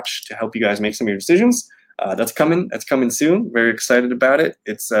to watch to help you guys make some of your decisions, that's coming. That's coming soon. Very excited about it.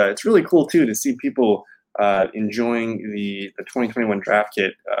 It's really cool too to see people enjoying the 2021 draft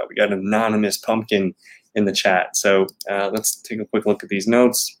kit. We got an anonymous pumpkin in the chat. So let's take a quick look at these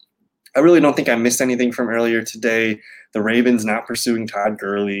notes. I really don't think I missed anything from earlier today. The Ravens not pursuing Todd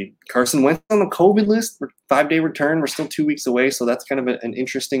Gurley. Carson Wentz on the COVID list. 5-day return. We're still 2 weeks away, so that's kind of an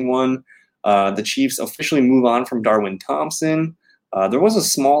interesting one. The Chiefs officially move on from Darwin Thompson. There was a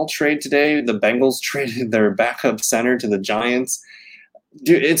small trade today. The Bengals traded their backup center to the Giants.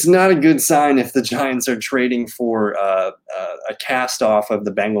 Dude, it's not a good sign if the Giants are trading for a cast off of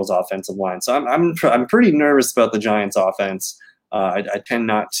the Bengals offensive line. So I'm pretty nervous about the Giants offense. I tend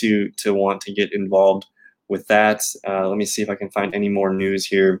not to want to get involved with that. Let me see if I can find any more news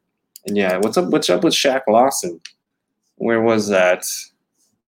here. And yeah, what's up with Shaq Lawson? Where was that?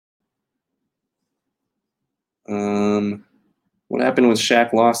 What happened with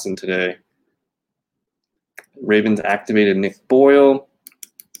Shaq Lawson today? Ravens activated Nick Boyle.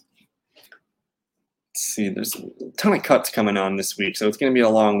 Let's see, there's a ton of cuts coming on this week, so it's going to be a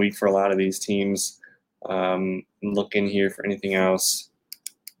long week for a lot of these teams. Look in here for anything else.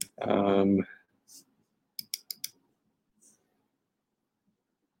 Let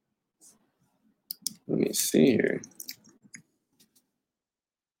me see here.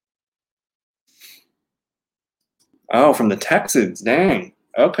 Oh, from the Texans. Dang.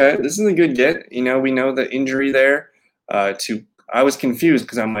 Okay, this is a good get. We know the injury there I was confused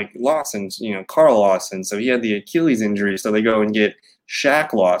because I'm like, Lawson's, Carl Lawson. So he had the Achilles injury. So they go and get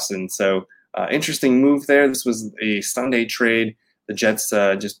Shaq Lawson. So interesting move there. This was a Sunday trade. The Jets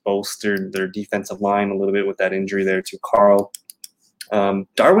just bolstered their defensive line a little bit with that injury there to Carl.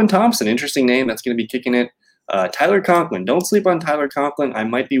 Darwin Thompson, interesting name. That's going to be kicking it. Tyler Conklin. Don't sleep on Tyler Conklin. I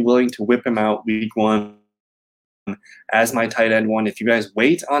might be willing to whip him out week 1 as my tight end 1. If you guys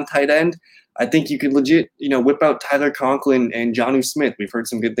wait on tight end, I think you could legit, whip out Tyler Conklin and Jonnu Smith. We've heard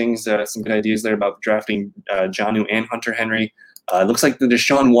some good things, some good ideas there about drafting Jonnu and Hunter Henry. It looks like the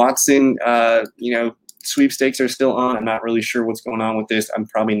Deshaun Watson, sweepstakes are still on. I'm not really sure what's going on with this. I'm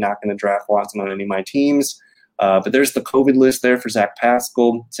probably not going to draft Watson on any of my teams. But there's the COVID list there for Zach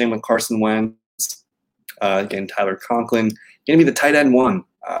Pascal. Same with Carson Wentz. Again, Tyler Conklin. Going to be the tight end 1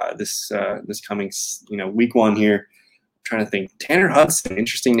 this coming, week 1 here. Trying to think. Tanner Hudson,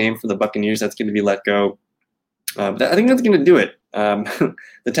 interesting name for the Buccaneers. That's going to be let go. But I think that's going to do it.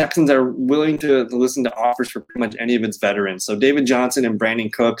 The Texans are willing to listen to offers for pretty much any of its veterans. So David Johnson and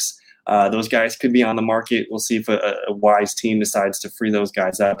Brandon Cooks, those guys could be on the market. We'll see if a wise team decides to free those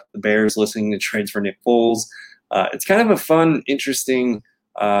guys up. The Bears listening to trades for Nick Foles. It's kind of a fun, interesting,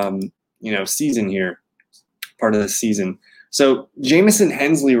 season here, part of the season. So Jamison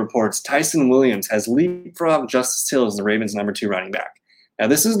Hensley reports Tyson Williams has leapfrogged Justice Hill as the Ravens' number 2 running back. Now,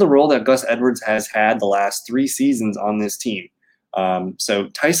 this is the role that Gus Edwards has had the last 3 seasons on this team. So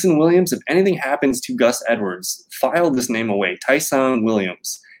Tyson Williams, if anything happens to Gus Edwards, file this name away. Tyson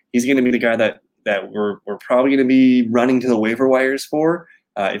Williams. He's going to be the guy that we're probably going to be running to the waiver wires for.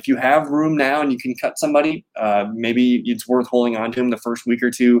 If you have room now and you can cut somebody, maybe it's worth holding on to him the first week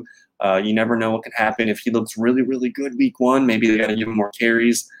or 2. You never know what can happen. If he looks really, really good week 1, maybe they got to give him more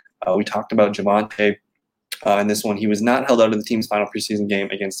carries. We talked about Javonte in this one. He was not held out of the team's final preseason game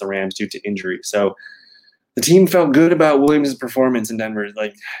against the Rams due to injury. So the team felt good about Williams' performance in Denver.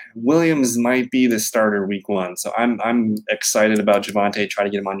 Like, Williams might be the starter week 1. So I'm excited about Javonte. Try to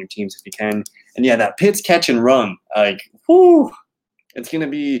get him on your teams if you can. And yeah, that Pitts catch and run, it's going to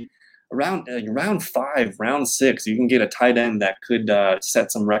be round 5, round 6, you can get a tight end that could set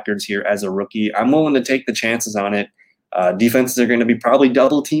some records here as a rookie. I'm willing to take the chances on it. Defenses are going to be probably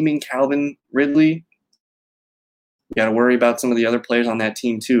double teaming Calvin Ridley. You got to worry about some of the other players on that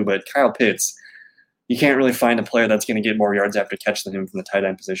team too, but Kyle Pitts, you can't really find a player that's going to get more yards after catch than him from the tight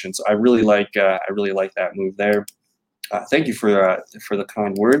end position. So I really like that move there. Thank you for the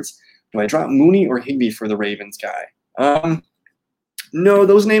kind words. Do I drop Mooney or Higbee for the Ravens guy? No,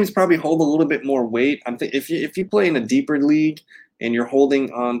 those names probably hold a little bit more weight. If you play in a deeper league and you're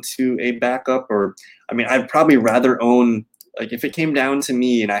holding on to a backup, I'd probably rather own, like, if it came down to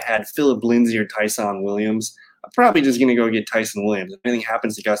me and I had Phillip Lindsay or Tyson Williams, I'm probably just going to go get Tyson Williams. If anything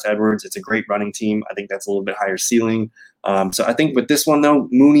happens to Gus Edwards, it's a great running team. I think that's a little bit higher ceiling. So I think with this one, though,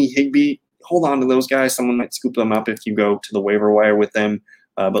 Mooney, Higbee, hold on to those guys. Someone might scoop them up if you go to the waiver wire with them.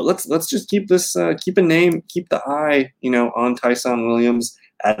 But let's just keep this, keep the eye, on Tyson Williams,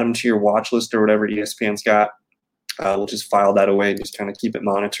 add him to your watch list or whatever ESPN's got. We'll just file that away and just kind of keep it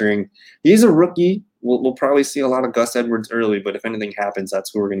monitoring. He's a rookie. We'll probably see a lot of Gus Edwards early, but if anything happens, that's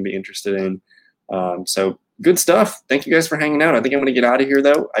who we're going to be interested in. So good stuff. Thank you guys for hanging out. I think I'm going to get out of here,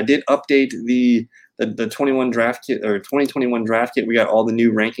 though. I did update the 21 draft kit, or 2021 draft kit. We got all the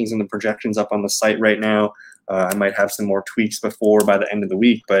new rankings and the projections up on the site right now. I might have some more tweaks by the end of the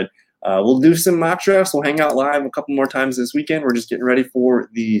week, but we'll do some mock drafts. We'll hang out live a couple more times this weekend. We're just getting ready for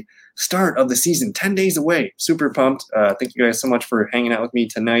the start of the season, 10 days away. Super pumped. Thank you guys so much for hanging out with me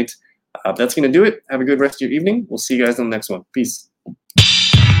tonight. That's going to do it. Have a good rest of your evening. We'll see you guys on the next one. Peace.